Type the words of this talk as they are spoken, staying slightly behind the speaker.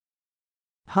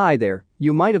Hi there,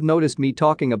 you might have noticed me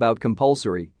talking about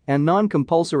compulsory and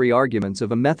non-compulsory arguments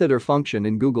of a method or function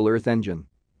in Google Earth Engine.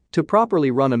 To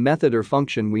properly run a method or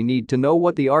function, we need to know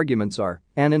what the arguments are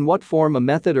and in what form a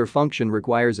method or function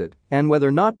requires it, and whether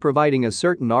or not providing a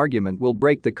certain argument will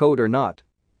break the code or not.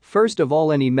 First of all,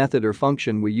 any method or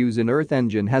function we use in Earth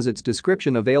Engine has its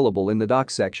description available in the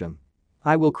docs section.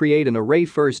 I will create an array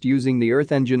first using the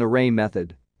Earth Engine array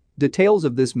method. Details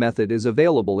of this method is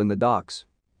available in the docs.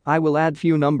 I will add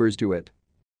few numbers to it.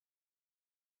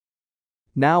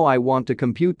 Now I want to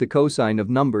compute the cosine of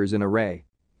numbers in array.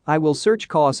 I will search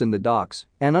cos in the docs,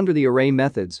 and under the array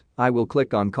methods, I will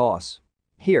click on cos.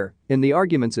 Here, in the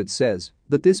arguments it says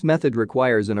that this method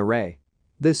requires an array.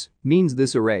 This means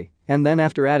this array, and then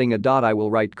after adding a dot I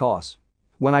will write cos.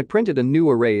 When I print it, a new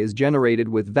array is generated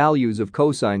with values of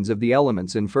cosines of the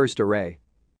elements in first array.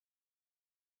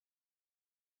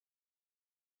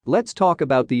 Let's talk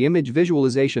about the image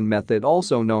visualization method,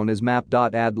 also known as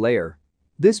map.addLayer.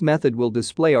 This method will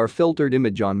display our filtered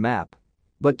image on map.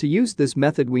 But to use this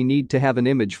method we need to have an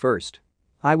image first.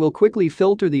 I will quickly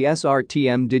filter the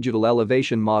SRTM digital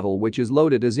elevation model, which is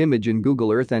loaded as image in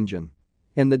Google Earth Engine.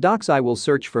 In the docs I will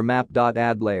search for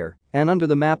map.addLayer, and under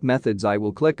the map methods I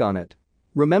will click on it.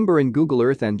 Remember, in Google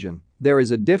Earth Engine, there is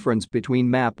a difference between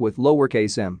map with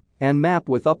lowercase m and map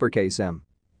with uppercase m.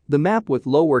 The map with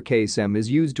lowercase m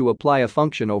is used to apply a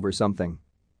function over something.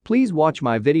 Please watch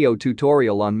my video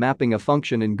tutorial on mapping a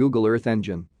function in Google Earth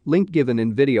Engine, link given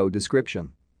in video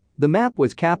description. The map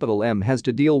with capital M has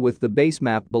to deal with the base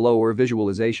map below or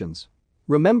visualizations.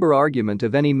 Remember, argument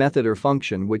of any method or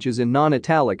function which is in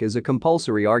non-italic is a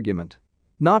compulsory argument.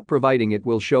 Not providing it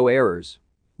will show errors,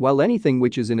 while anything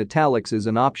which is in italics is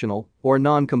an optional or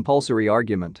non-compulsory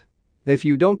argument. If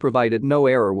you don't provide it, no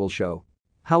error will show.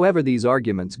 However, these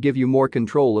arguments give you more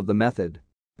control of the method.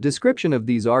 Description of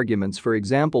these arguments, for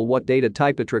example, what data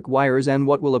type it requires and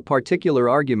what will a particular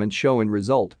argument show in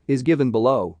result, is given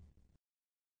below.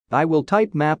 I will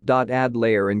type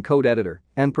map.addLayer in code editor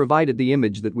and provide it the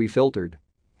image that we filtered.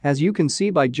 As you can see,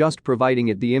 by just providing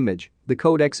it the image, the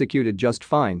code executed just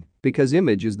fine because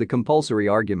image is the compulsory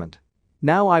argument.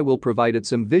 Now I will provide it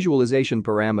some visualization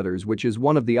parameters, which is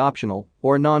one of the optional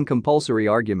or non-compulsory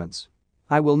arguments.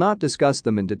 I will not discuss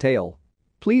them in detail.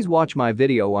 Please watch my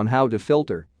video on how to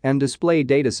filter and display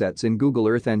datasets in Google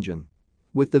Earth Engine.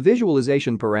 With the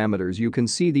visualization parameters you can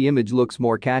see the image looks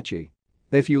more catchy.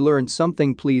 If you learned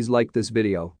something, please like this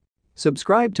video.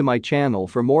 Subscribe to my channel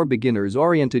for more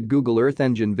beginners-oriented Google Earth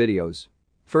Engine videos.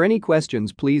 For any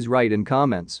questions, please write in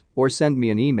comments or send me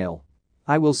an email.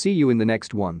 I will see you in the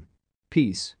next one.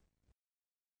 Peace.